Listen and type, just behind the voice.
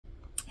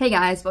Hey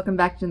guys, welcome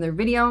back to another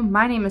video.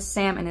 My name is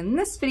Sam, and in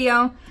this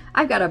video,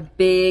 I've got a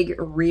big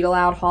read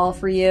aloud haul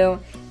for you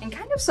and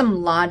kind of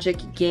some logic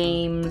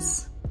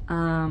games.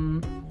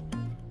 I'm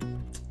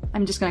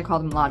just gonna call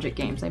them logic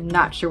games. I'm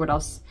not sure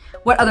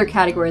what other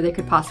category they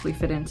could possibly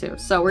fit into.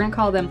 So we're gonna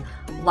call them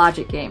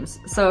logic games.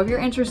 So if you're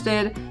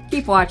interested,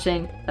 keep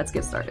watching. Let's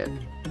get started.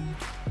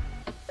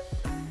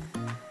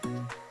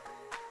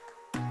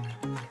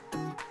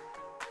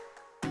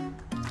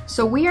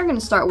 So we are gonna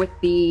start with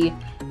the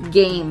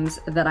games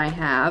that I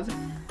have.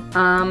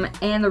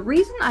 And the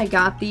reason I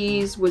got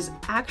these was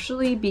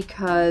actually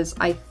because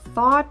I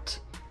thought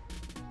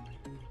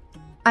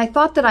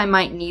that I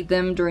might need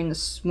them during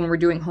this when we're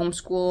doing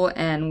homeschool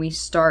and we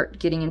start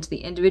getting into the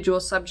individual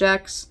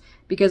subjects,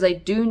 because I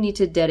do need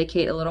to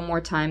dedicate a little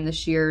more time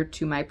this year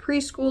to my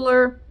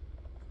preschooler.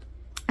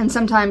 And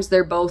sometimes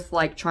they're both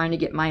like trying to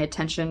get my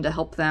attention to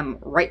help them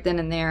right then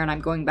and there, and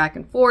I'm going back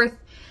and forth.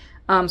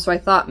 So I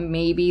thought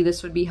maybe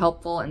this would be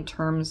helpful in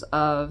terms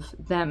of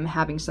them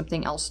having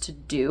something else to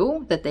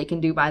do that they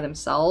can do by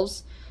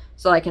themselves,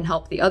 so I can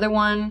help the other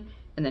one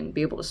and then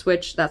be able to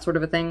switch, that sort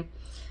of a thing.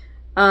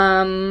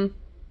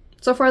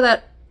 So far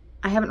that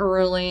I haven't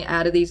really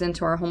added these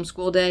into our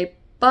homeschool day,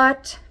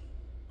 but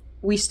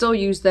we still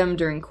use them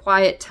during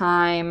quiet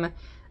time.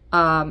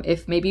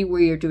 If maybe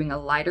we are doing a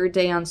lighter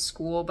day on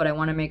school, but I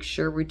want to make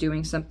sure we're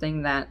doing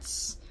something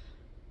that's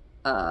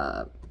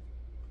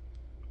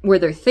where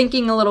they're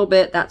thinking a little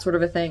bit, that sort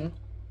of a thing.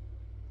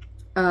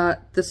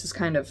 This is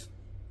kind of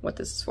what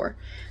this is for.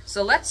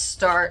 So let's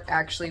start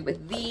actually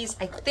with these.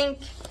 I think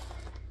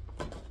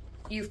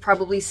you've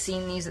probably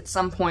seen these at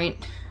some point,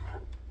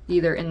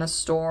 either in the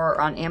store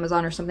or on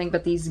Amazon or something,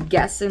 but these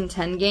Guess in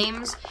 10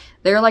 games,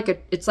 they're like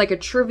it's like a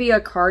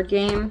trivia card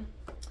game,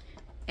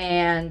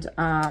 and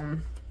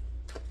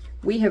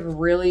we have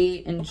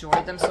really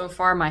enjoyed them so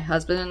far. My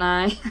husband and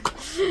I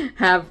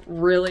have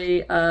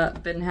really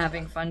been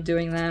having fun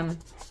doing them.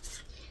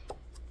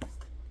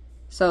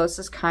 So this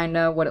is kind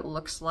of what it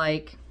looks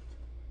like.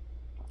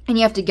 And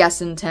you have to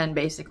guess in 10,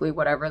 basically,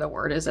 whatever the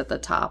word is at the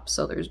top.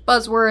 So there's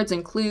buzzwords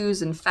and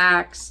clues and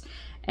facts.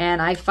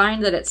 And I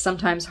find that it's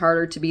sometimes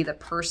harder to be the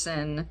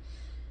person,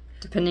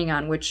 depending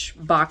on which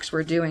box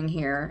we're doing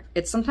here,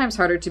 it's sometimes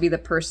harder to be the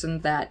person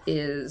that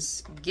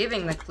is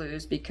giving the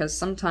clues, because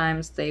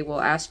sometimes they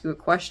will ask you a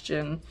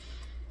question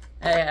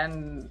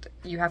and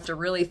you have to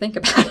really think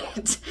about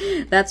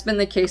it. That's been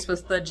the case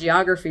with the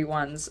geography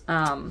ones.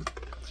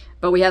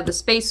 But we have the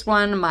space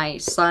one. My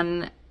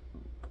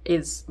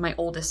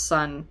oldest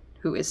son,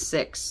 who is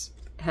 6,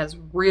 has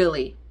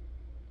really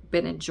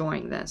been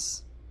enjoying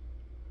this.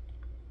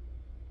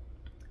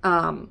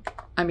 I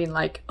mean,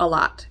 like, a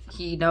lot.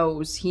 He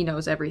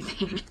knows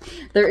everything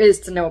there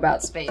is to know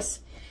about space.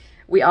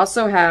 We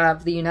also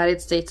have the United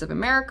States of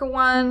America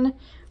one.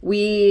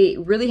 We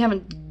really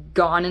haven't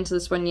gone into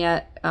this one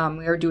yet.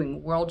 We are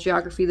doing world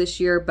geography this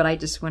year, but I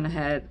just went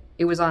ahead.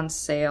 It was on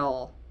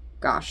sale,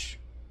 gosh,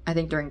 I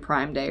think during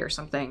Prime Day or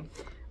something,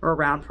 or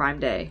around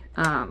Prime Day.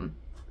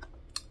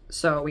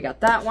 So we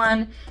got that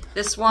one.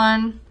 This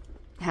one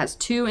has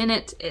 2 in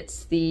it.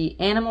 It's the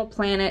Animal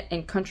Planet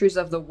and Countries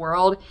of the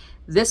World.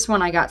 This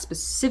one I got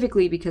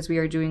specifically because we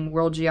are doing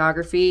world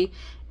geography,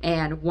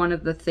 and one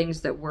of the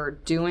things that we're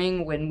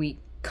doing when we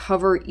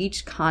cover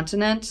each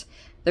continent,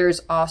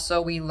 there's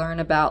also, we learn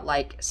about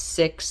like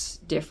 6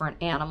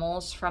 different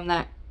animals from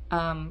that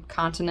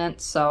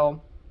continent.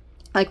 So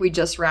like we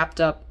just wrapped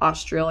up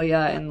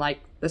Australia and like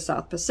the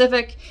South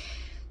Pacific.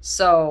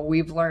 So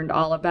we've learned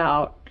all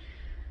about,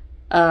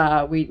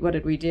 what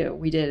did we do?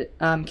 We did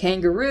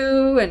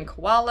kangaroo and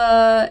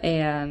koala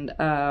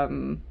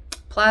and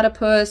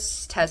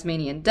platypus,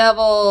 Tasmanian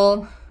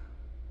devil.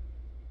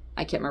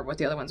 I can't remember what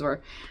the other ones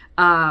were.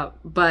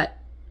 But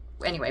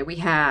anyway, we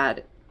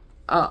had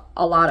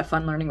a lot of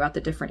fun learning about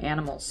the different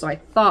animals. So I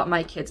thought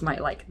my kids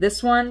might like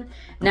this one.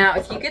 Now,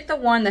 if you get the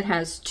one that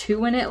has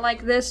 2 in it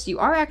like this, you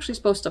are actually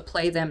supposed to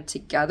play them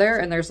together,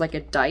 and there's like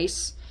a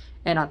dice,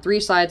 and on 3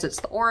 sides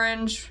it's the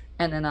orange,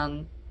 and then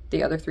on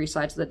the other 3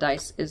 sides of the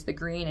dice is the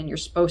green, and you're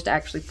supposed to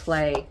actually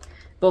play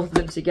both of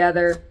them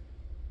together.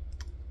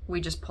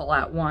 We just pull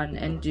out one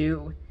and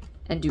do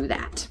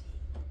that.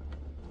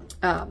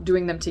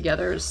 Doing them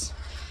together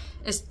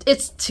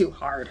it's too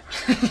hard.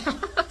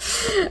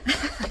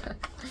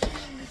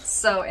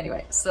 So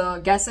anyway, so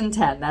Guess in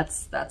 10,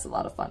 that's a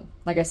lot of fun.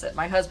 Like I said,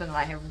 my husband and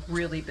I have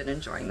really been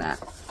enjoying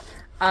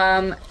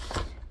that.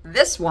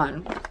 This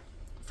one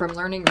from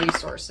Learning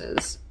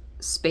Resources,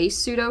 Space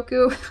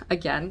Sudoku.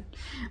 Again,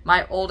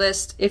 my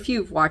oldest, if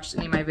you've watched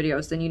any of my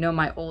videos, then you know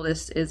my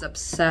oldest is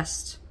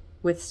obsessed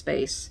with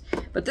space.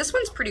 But this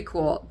one's pretty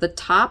cool. The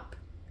top,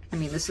 I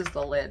mean, this is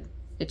the lid.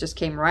 It just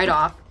came right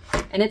off,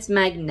 and it's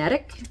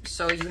magnetic.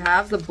 So you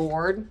have the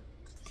board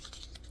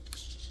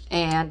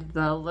and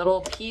the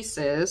little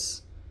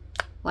pieces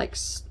like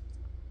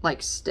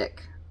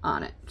stick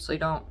on it. So you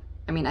don't,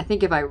 I mean, I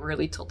think if I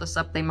really tilt this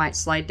up, they might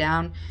slide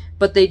down,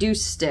 but they do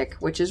stick,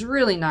 which is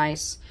really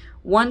nice.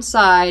 One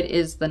side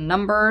is the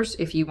numbers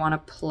if you want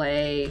to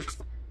play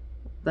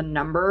the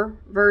number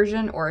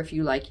version, or if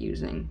you like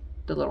using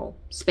the little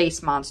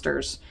space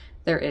monsters,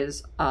 there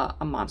is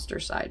a monster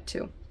side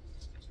too.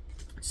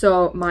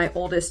 So my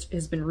oldest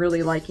has been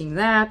really liking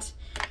that.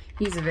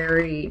 He's just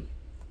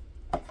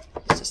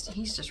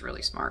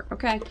really smart,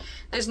 okay?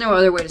 There's no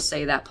other way to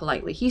say that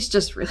politely. He's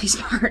just really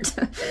smart.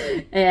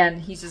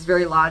 And he's just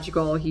very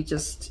logical.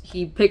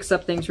 He picks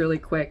up things really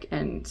quick,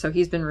 and so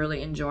he's been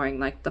really enjoying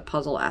like the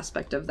puzzle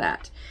aspect of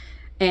that.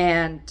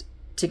 And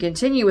to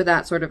continue with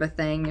that sort of a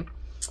thing,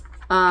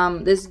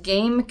 this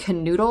game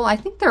Canoodle, I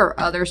think there are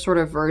other sort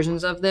of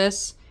versions of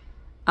this.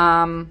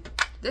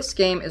 This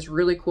game is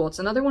really cool. It's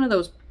another one of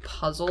those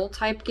puzzle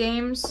type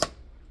games.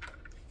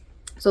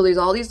 So there's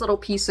all these little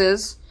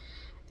pieces,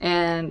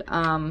 and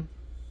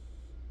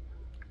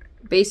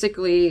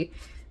basically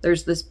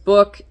there's this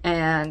book,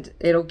 and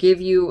it'll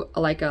give you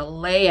like a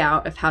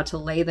layout of how to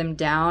lay them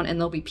down, and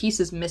there'll be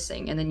pieces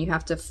missing, and then you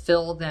have to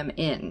fill them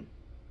in,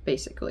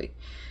 basically.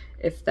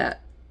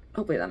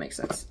 Hopefully that makes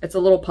sense. It's a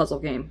little puzzle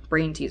game,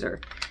 brain teaser.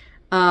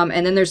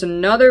 And then there's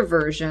another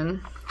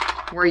version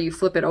where you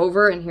flip it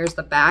over, and here's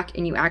the back,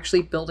 and you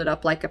actually build it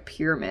up like a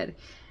pyramid.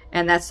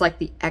 And that's like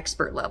the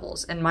expert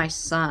levels. And my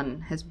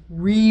son has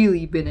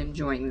really been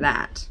enjoying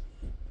that.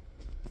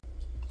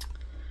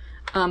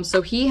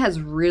 So he has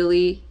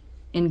really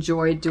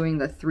enjoyed doing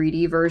the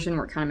 3D version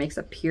where it kind of makes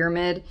a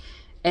pyramid.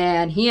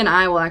 And he and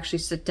I will actually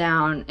sit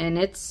down, and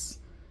it's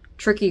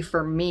tricky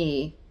for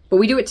me, but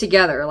we do it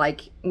together.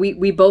 Like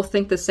we both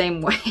think the same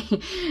way.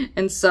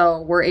 And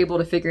so we're able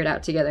to figure it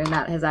out together. And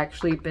that has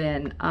actually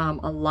been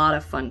a lot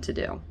of fun to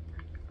do.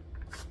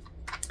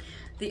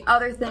 The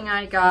other thing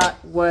I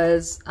got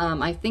was,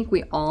 I think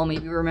we all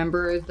maybe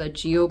remember the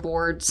Geo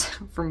boards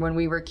from when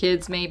we were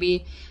kids,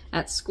 maybe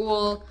at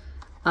school.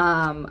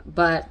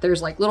 But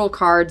there's like little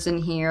cards in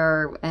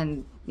here,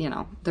 and you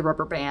know, the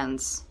rubber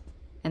bands,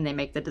 and they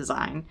make the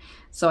design.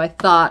 So I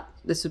thought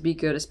this would be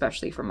good,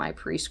 especially for my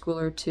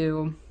preschooler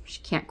too. She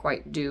can't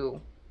quite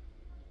do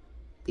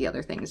the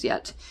other things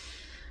yet.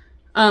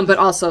 But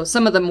also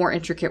some of the more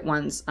intricate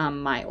ones,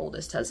 my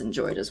oldest has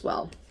enjoyed as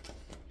well.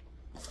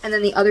 And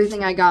then the other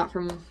thing I got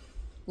from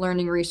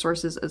Learning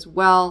Resources as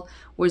well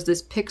was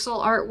this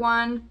pixel art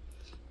one.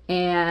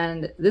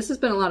 And this has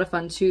been a lot of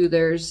fun too.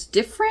 There's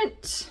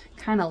different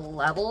kind of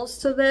levels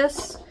to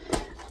this.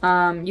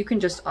 You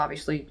can just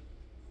obviously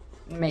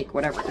make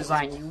whatever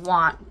design you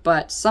want,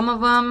 but some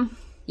of them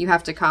you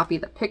have to copy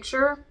the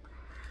picture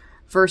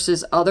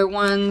versus other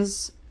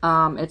ones.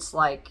 It's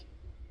like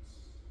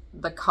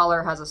the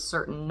color has a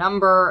certain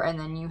number, and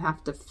then you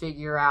have to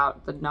figure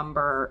out the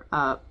number,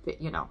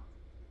 you know,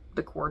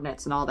 the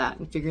coordinates and all that,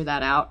 and figure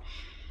that out.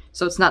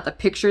 So it's not the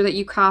picture that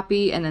you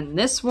copy. And then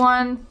this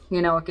one,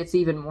 you know, it gets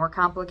even more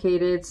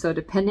complicated. So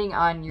depending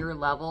on your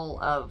level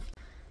of,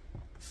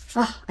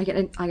 I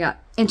got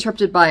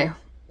interrupted by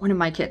one of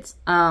my kids.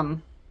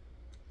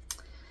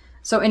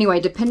 So anyway,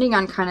 depending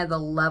on kind of the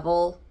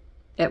level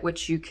at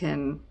which you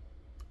can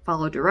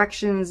follow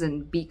directions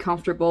and be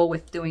comfortable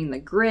with doing the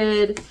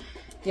grid,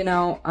 you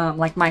know,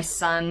 like my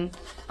son,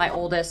 my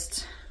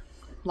oldest,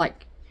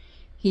 like,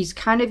 he's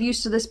kind of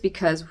used to this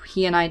because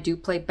he and I do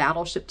play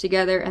Battleship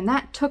together, and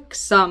that took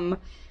some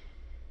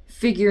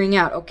figuring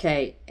out.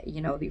 Okay, you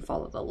know, you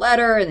follow the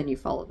letter, and then you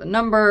follow the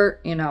number,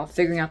 you know,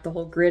 figuring out the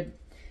whole grid,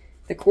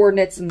 the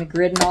coordinates and the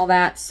grid and all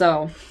that.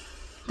 So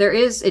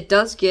it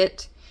does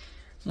get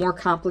more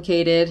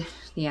complicated.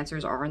 The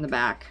answers are in the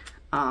back.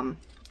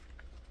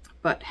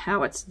 But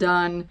how it's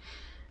done,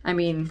 I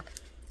mean,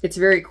 it's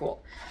very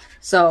cool.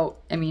 So,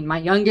 I mean, my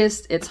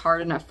youngest, it's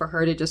hard enough for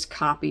her to just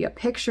copy a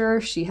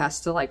picture. She has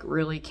to like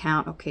really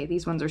count, okay,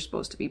 these ones are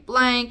supposed to be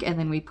blank, and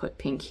then we put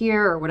pink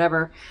here or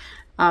whatever.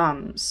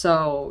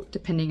 So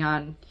depending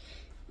on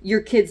your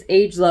kid's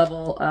age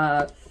level,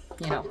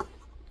 you know,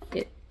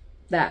 it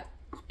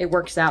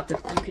works out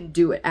that you can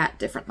do it at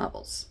different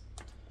levels.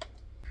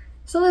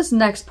 So this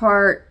next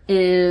part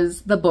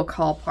is the book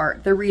haul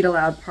part, the read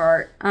aloud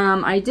part.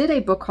 I did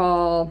a book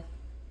haul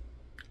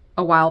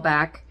a while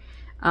back.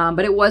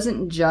 But it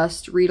wasn't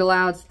just read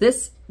alouds.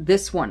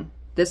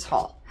 This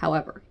haul,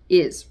 however,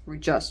 is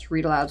just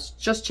read alouds,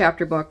 just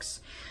chapter books.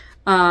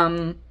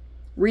 Read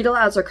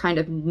alouds are kind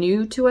of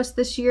new to us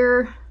this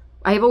year.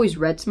 I have always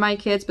read to my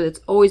kids, but it's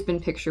always been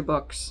picture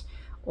books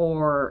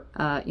or,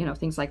 you know,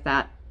 things like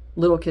that,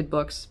 little kid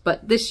books.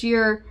 But this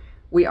year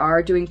we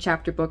are doing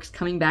chapter books,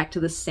 coming back to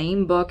the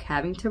same book,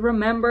 having to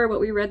remember what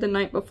we read the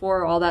night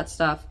before, all that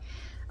stuff.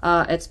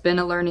 It's been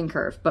a learning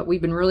curve, but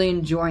we've been really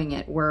enjoying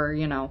it. We're,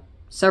 you know,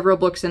 several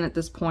books in at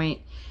this point,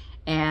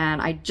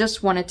 and I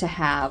just wanted to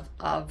have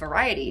a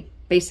variety,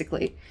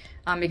 basically,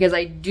 because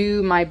I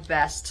do my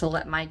best to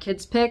let my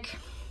kids pick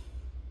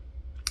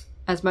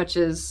as much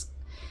as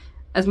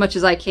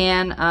I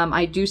can.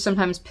 I do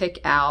sometimes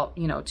pick out,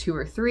 you know, 2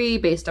 or 3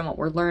 based on what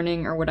we're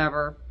learning or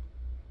whatever,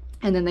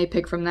 and then they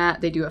pick from that.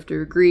 They do have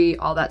to agree,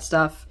 all that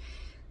stuff,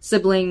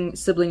 sibling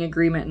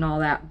agreement and all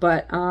that.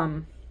 But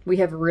we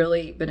have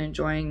really been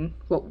enjoying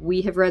what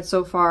we have read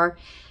so far.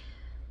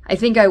 I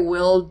think I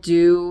will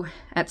do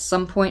at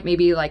some point,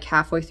 maybe like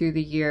halfway through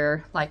the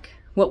year, like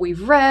what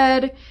we've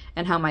read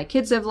and how my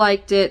kids have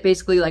liked it.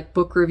 Basically like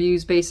book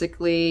reviews,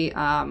 basically,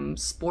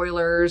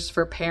 spoilers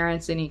for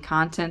parents, any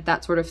content,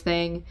 that sort of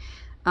thing.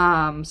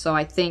 So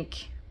I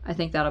think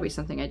that'll be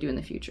something I do in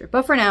the future.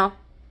 But for now,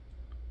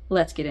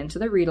 let's get into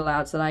the read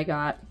alouds that I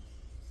got.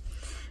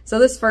 So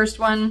this first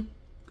one,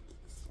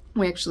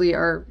 we actually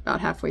are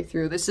about halfway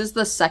through. This is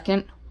the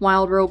second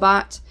Wild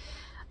Robot.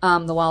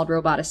 The Wild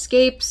Robot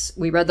Escapes.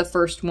 We read the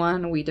first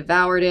one. We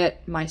devoured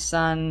it. My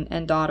son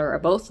and daughter are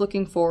both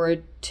looking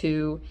forward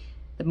to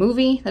the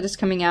movie that is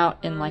coming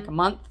out in like a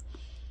month.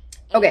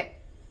 Okay,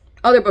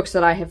 other books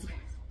that I have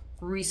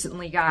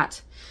recently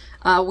got.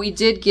 We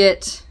did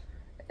get,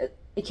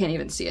 you can't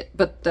even see it,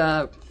 but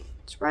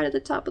it's right at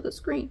the top of the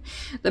screen.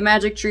 The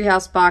Magic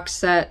Treehouse box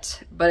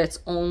set, but it's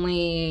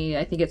only,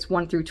 I think it's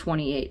 1 through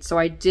 28. So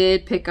I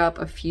did pick up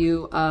a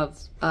few of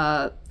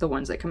the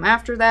ones that come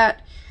after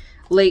that.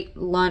 Late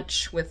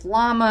Lunch with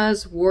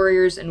Llamas,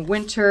 Warriors in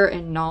Winter,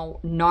 and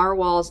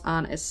Narwhals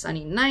on a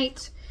Sunny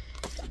Night.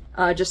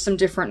 Just some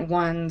different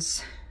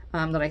ones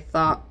that I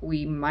thought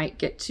we might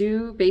get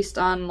to based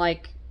on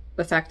like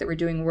the fact that we're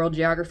doing world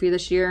geography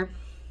this year.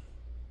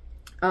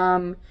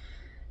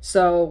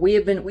 So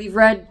we've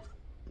read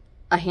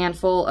a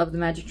handful of the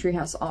Magic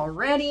Treehouse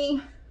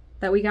already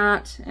that we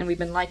got, and we've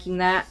been liking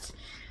that,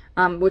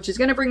 which is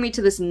going to bring me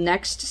to this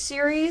next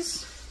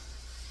series.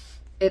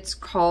 It's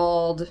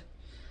called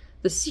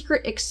The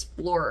Secret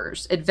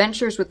Explorers,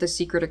 Adventures with the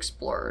Secret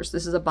Explorers.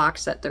 This is a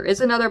box set. There is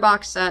another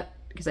box set,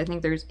 because I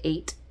think there's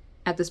 8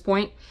 at this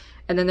point,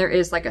 and then there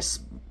is like a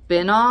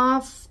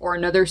spin-off or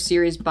another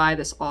series by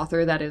this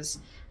author that is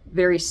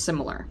very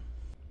similar.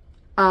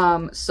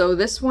 So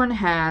this one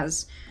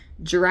has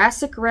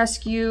Jurassic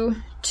Rescue,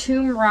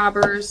 Tomb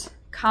Robbers,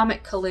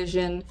 Comet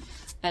Collision,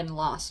 and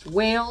Lost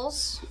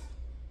Whales.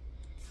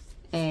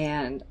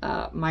 And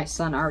my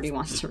son already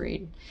wants to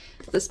read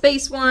the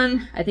space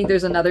one. I think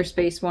there's another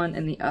space one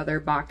in the other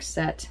box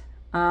set.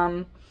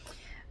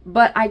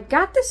 But I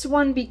got this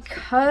one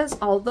because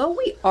although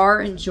we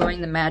are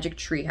enjoying the Magic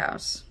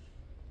Treehouse,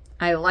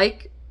 I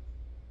like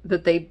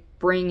that they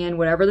bring in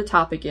whatever the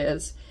topic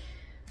is.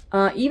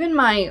 Even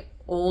my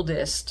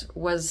oldest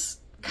was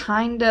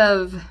kind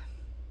of...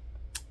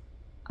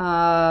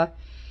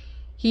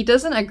 he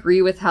doesn't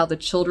agree with how the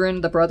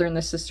children, the brother and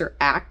the sister,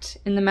 act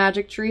in the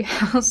Magic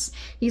Treehouse.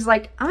 He's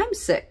like, I'm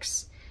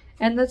 6.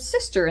 And the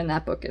sister in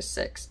that book is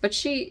 6. But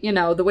she, you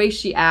know, the way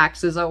she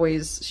acts is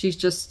always, she's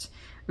just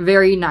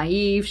very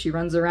naive. She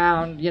runs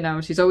around, you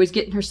know, she's always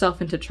getting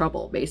herself into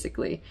trouble,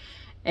 basically.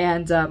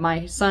 And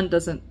my son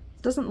doesn't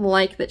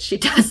like that she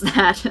does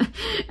that.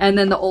 And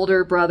then the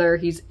older brother,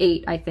 he's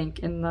 8, I think,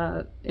 in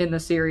the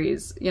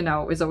series, you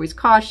know, is always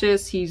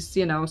cautious. He's,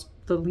 you know,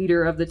 the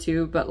leader of the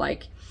two, but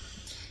like,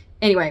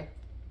 anyway,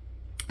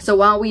 so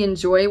while we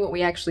enjoy what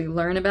we actually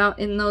learn about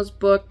in those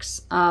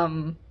books,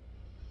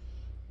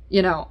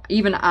 you know,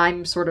 even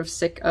I'm sort of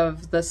sick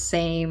of the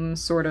same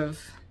sort of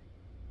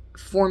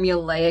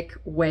formulaic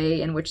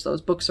way in which those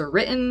books are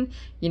written.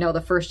 You know, the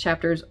first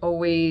chapter is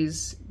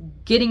always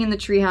getting in the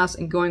treehouse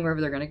and going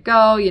wherever they're going to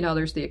go. You know,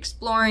 there's the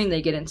exploring,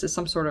 they get into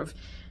some sort of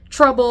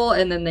trouble,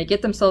 and then they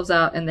get themselves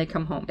out and they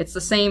come home. It's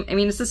the same, I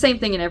mean, it's the same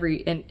thing in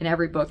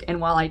every book. And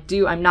while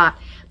I'm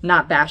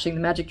not bashing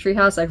the Magic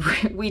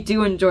Treehouse, we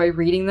do enjoy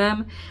reading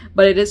them,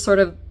 but it is sort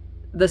of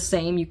the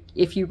same.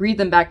 If you read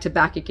them back to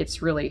back, it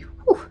gets really,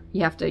 whew,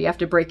 you have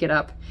to break it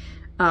up.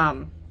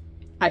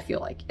 I feel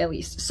like, at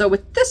least. So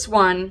with this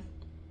one,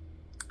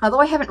 although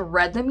I haven't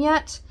read them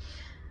yet,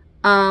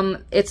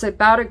 it's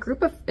about a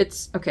group of,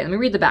 okay, let me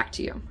read the back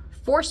to you.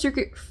 4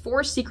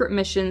 secret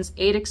missions,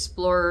 8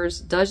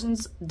 explorers,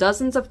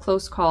 dozens of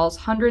close calls,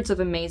 hundreds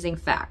of amazing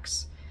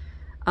facts.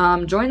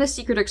 Join the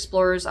secret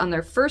explorers on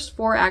their first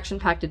 4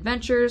 action-packed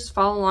adventures.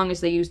 Follow along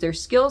as they use their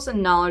skills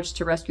and knowledge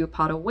to rescue a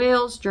pod of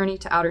whales, journey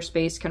to outer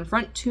space,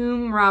 confront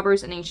tomb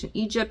robbers in ancient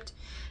Egypt,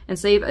 and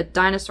save a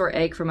dinosaur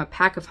egg from a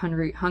pack of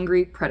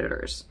hungry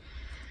predators.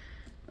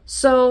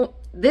 So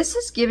this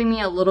is giving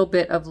me a little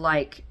bit of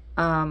like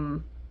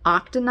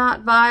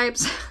Octonaut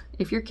vibes.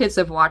 If your kids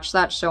have watched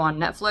that show on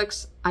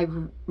Netflix,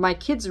 my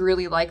kids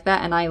really like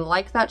that, and I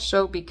like that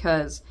show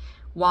because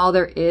while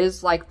there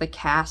is like the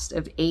cast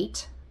of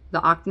 8,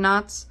 the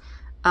Octonauts,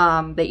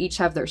 they each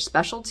have their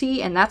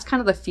specialty, and that's kind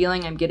of the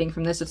feeling I'm getting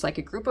from this. It's like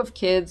a group of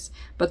kids,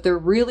 but they're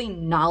really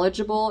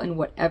knowledgeable in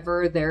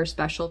whatever their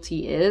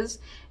specialty is,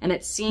 and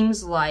it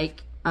seems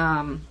like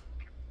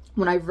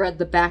when I've read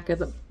the back of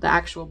the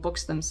actual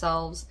books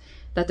themselves,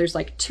 that there's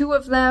like 2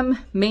 of them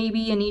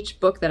maybe in each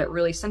book that it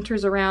really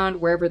centers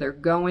around wherever they're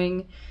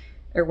going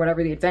or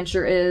whatever the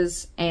adventure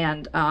is,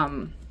 and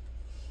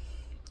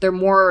they're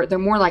more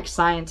like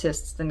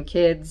scientists than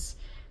kids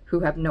who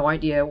have no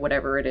idea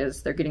whatever it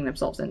is they're getting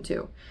themselves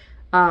into.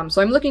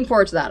 So I'm looking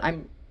forward to that.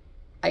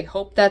 I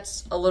hope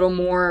that's a little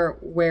more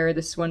where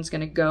this one's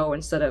going to go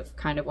instead of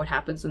kind of what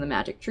happens in the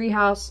Magic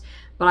Treehouse,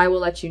 but I will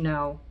let you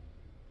know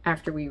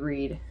after we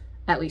read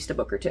at least a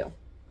book or 2.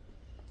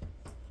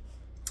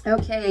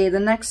 Okay, the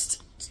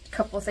next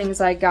couple of things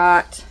I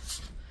got,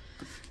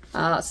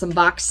 some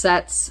box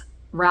sets.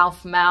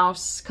 Ralph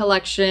Mouse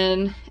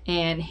collection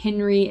and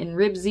Henry and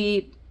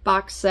Ribsy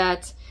box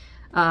set.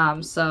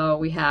 So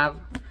we have,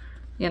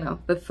 you know,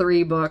 the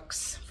 3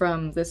 books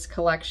from this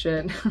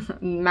collection.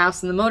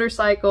 Mouse and the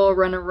Motorcycle,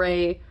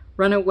 Runaway,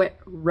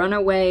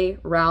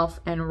 Ralph,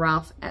 and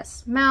Ralph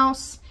S.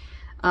 Mouse.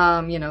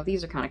 You know,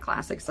 these are kind of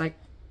classics.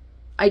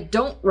 I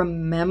don't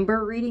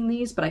remember reading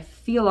these, but I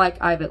feel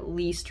like I've at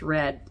least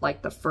read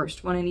like the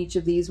first one in each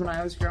of these when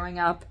I was growing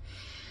up.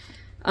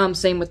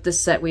 Same with this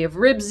set. We have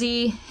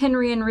Ribsy,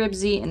 Henry and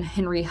Ribsy, and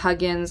Henry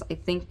Huggins. I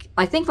think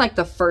like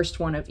the first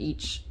one of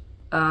each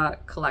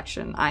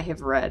collection I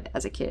have read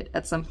as a kid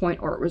at some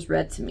point, or it was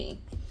read to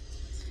me.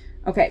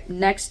 Okay,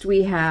 next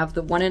we have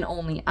The One and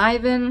Only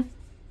Ivan.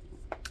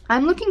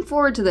 I'm looking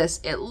forward to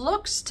this. It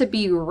looks to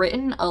be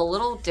written a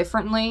little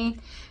differently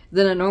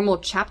than a normal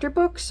chapter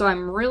book, so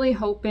I'm really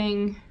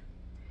hoping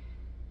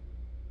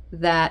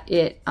that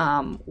it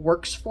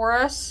works for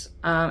us.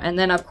 And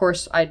then, of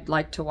course, I'd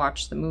like to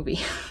watch the movie,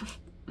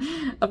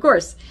 of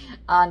course,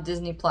 on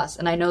Disney Plus.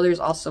 And I know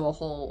there's also a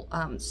whole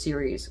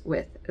series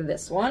with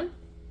this one.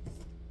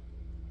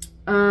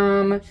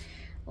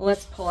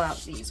 Let's pull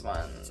out these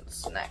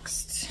ones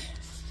next.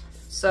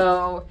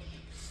 So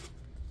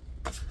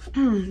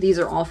these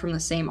are all from the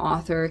same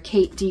author,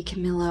 Kate D.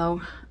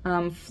 Camillo.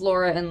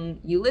 Flora and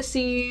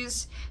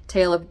Ulysses,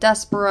 Tale of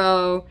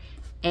Despero,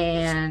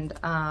 and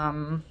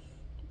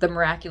The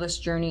Miraculous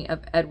Journey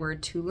of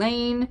Edward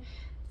Tulane.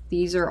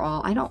 These are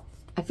all,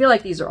 I feel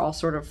like these are all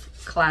sort of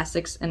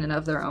classics in and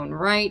of their own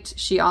right.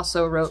 She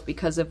also wrote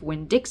Because of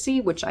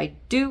Winn-Dixie, which I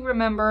do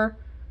remember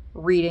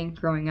reading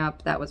growing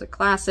up. That was a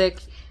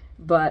classic.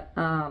 But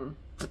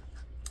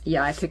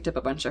yeah, I picked up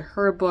a bunch of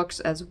her books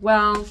as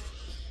well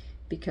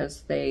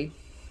because they,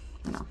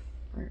 you know,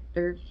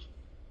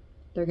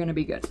 they're going to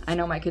be good. I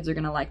know my kids are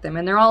going to like them.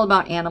 And they're all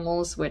about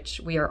animals, which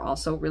we are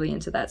also really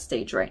into that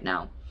stage right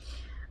now.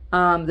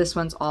 This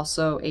one's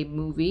also a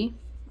movie,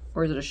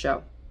 or is it a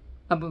show?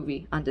 A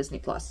movie on Disney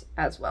Plus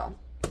as well.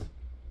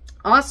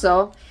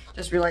 Also,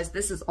 just realized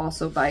this is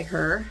also by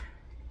her.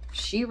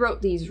 She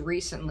wrote these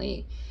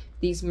recently.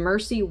 These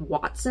Mercy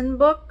Watson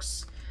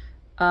books.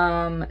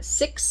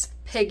 6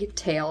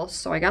 Pigtails.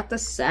 So I got the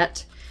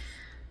set.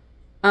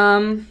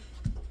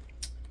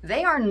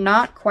 They are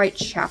not quite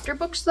chapter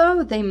books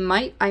though. They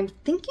might, I'm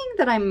thinking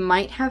that I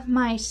might have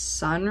my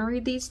son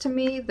read these to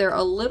me. They're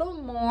a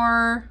little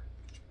more,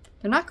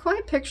 they're not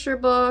quite picture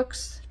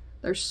books.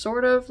 They're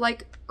sort of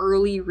like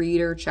early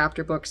reader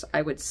chapter books,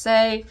 I would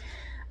say.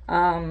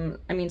 I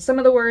mean, some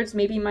of the words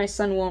maybe my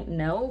son won't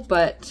know,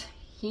 but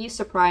he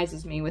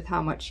surprises me with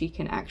how much he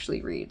can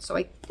actually read. So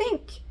I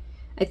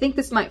think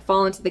this might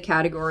fall into the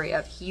category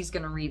of he's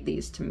gonna read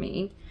these to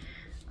me.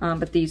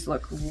 But these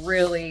look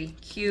really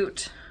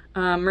cute.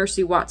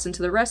 Mercy Watson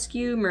to the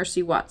Rescue,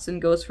 Mercy Watson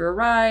Goes for a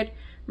Ride,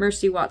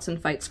 Mercy Watson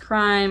Fights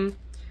Crime,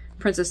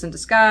 Princess in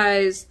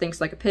Disguise,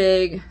 Thinks Like a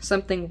Pig,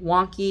 Something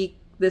Wonky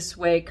This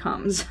Way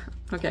Comes.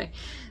 Okay,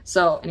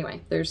 so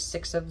anyway, there's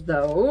 6 of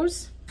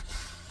those.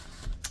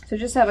 So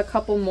just have a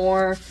couple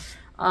more.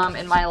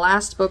 In my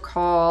last book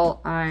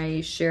haul,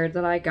 I shared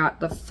that I got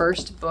the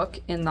first book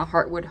in the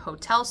Heartwood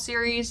Hotel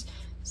series.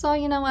 So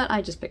you know what?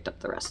 I just picked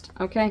up the rest.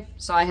 Okay,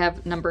 so I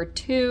have number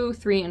 2,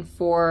 3, and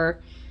 4.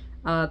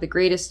 The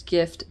Greatest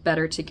Gift,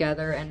 Better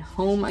Together, and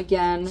Home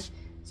Again.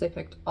 So I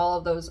picked all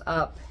of those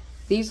up.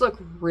 These look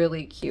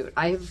really cute.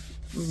 I've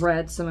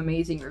read some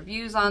amazing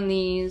reviews on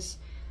these,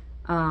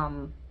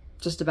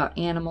 just about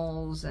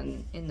animals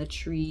and in the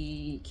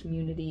tree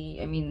community.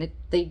 I mean,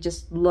 they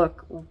just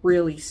look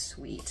really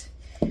sweet.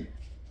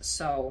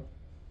 So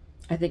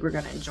I think we're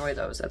going to enjoy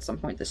those at some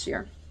point this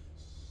year.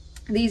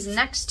 These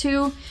next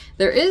 2,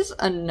 there is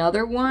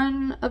another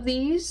one of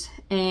these,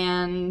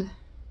 and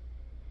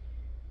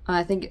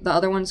I think the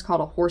other one's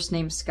called A Horse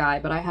Named Sky,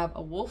 but I have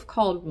A Wolf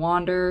Called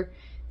Wander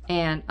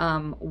and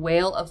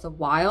Whale of the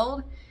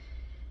Wild.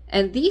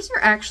 And these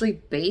are actually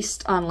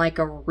based on like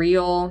a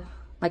real,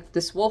 like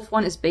this wolf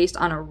one is based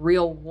on a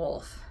real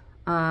wolf.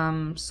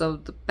 So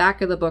the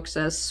back of the book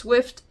says,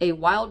 Swift, a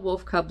wild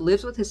wolf cub,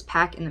 lives with his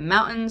pack in the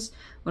mountains.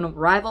 When a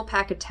rival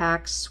pack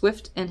attacks,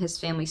 Swift and his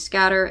family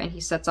scatter, and he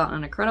sets out on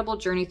an incredible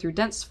journey through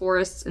dense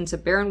forests, into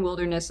barren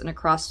wilderness, and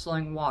across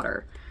flowing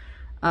water.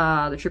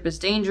 The trip is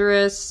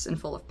dangerous and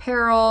full of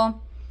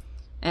peril.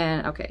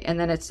 And okay, and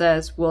then it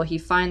says, will he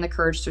find the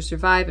courage to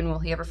survive, and will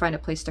he ever find a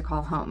place to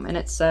call home? And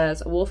it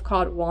says, A Wolf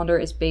Called Wander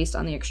is based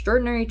on the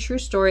extraordinary true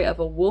story of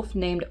a wolf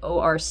named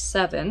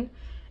OR7,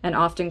 and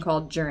often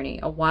called Journey,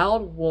 a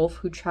wild wolf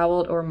who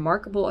traveled a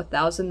remarkable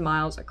 1,000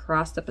 miles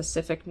across the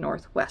Pacific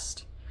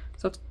Northwest.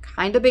 So it's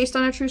kind of based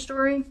on a true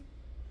story.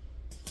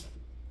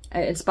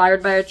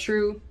 Inspired by a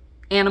true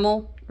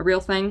animal, a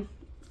real thing.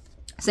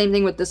 Same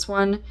thing with this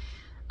one.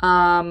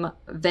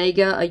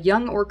 Vega, a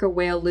young orca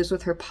whale, lives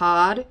with her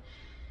pod.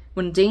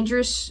 When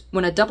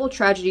a double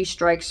tragedy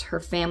strikes her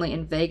family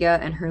in Vega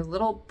and her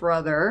little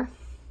brother,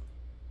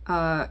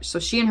 so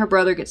she and her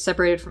brother get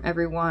separated from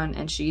everyone,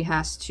 and she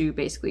has to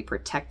basically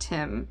protect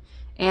him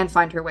and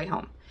find her way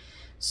home.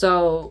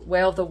 So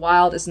Whale of the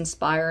Wild is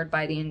inspired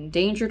by the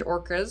endangered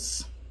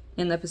orcas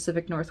in the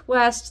Pacific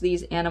Northwest.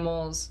 These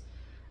animals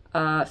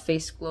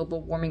face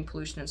global warming,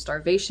 pollution, and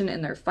starvation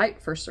in their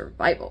fight for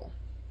survival.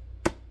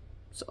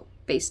 So,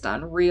 based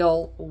on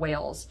real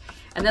whales.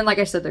 And then, like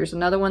I said, there's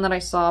another one that I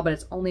saw, but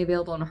it's only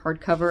available in a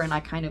hardcover, and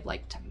I kind of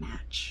like to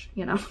match,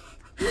 you know.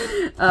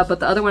 But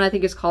the other one I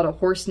think is called A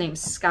Horse Named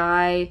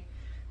Sky.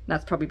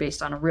 That's probably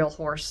based on a real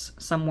horse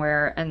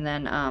somewhere. And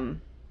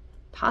then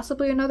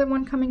possibly another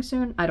one coming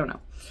soon. I don't know.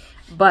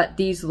 But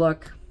those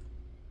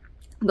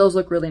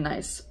look really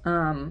nice.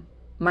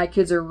 My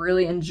kids are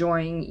really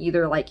enjoying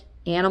either like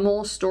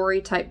animal story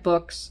type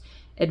books,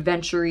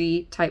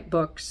 adventure-y type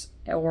books,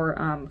 or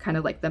kind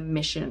of like the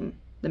mission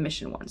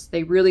ones.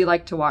 They really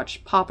like to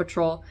watch Paw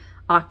Patrol,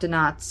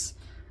 Octonauts,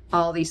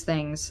 all these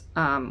things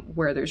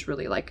where there's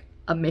really like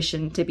a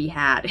mission to be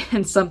had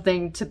and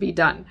something to be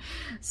done.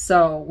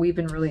 So we've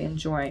been really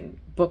enjoying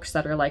books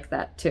that are like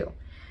that too.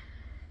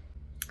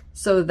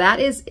 So that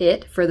is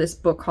it for this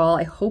book haul.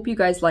 I hope you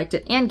guys liked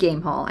it, and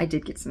game haul. I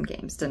did get some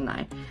games, didn't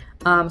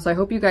I? So I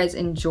hope you guys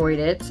enjoyed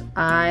it.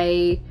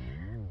 I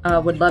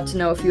would love to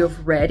know if you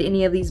have read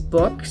any of these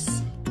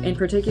books in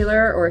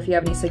particular, or if you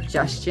have any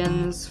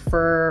suggestions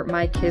for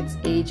my kids'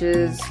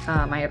 ages.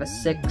 I have a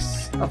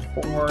 6, a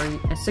 4,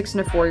 a 6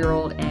 and a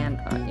 4-year-old, and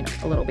you know,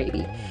 a little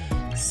baby.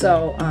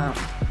 So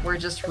we're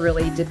just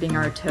really dipping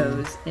our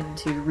toes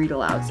into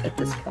read-alouds at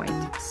this point.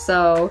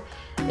 So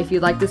if you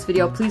like this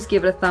video, please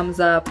give it a thumbs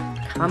up.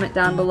 Comment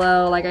down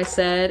below, like I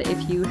said,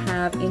 if you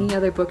have any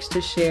other books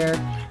to share,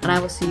 and I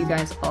will see you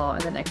guys all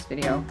in the next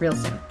video real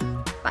soon.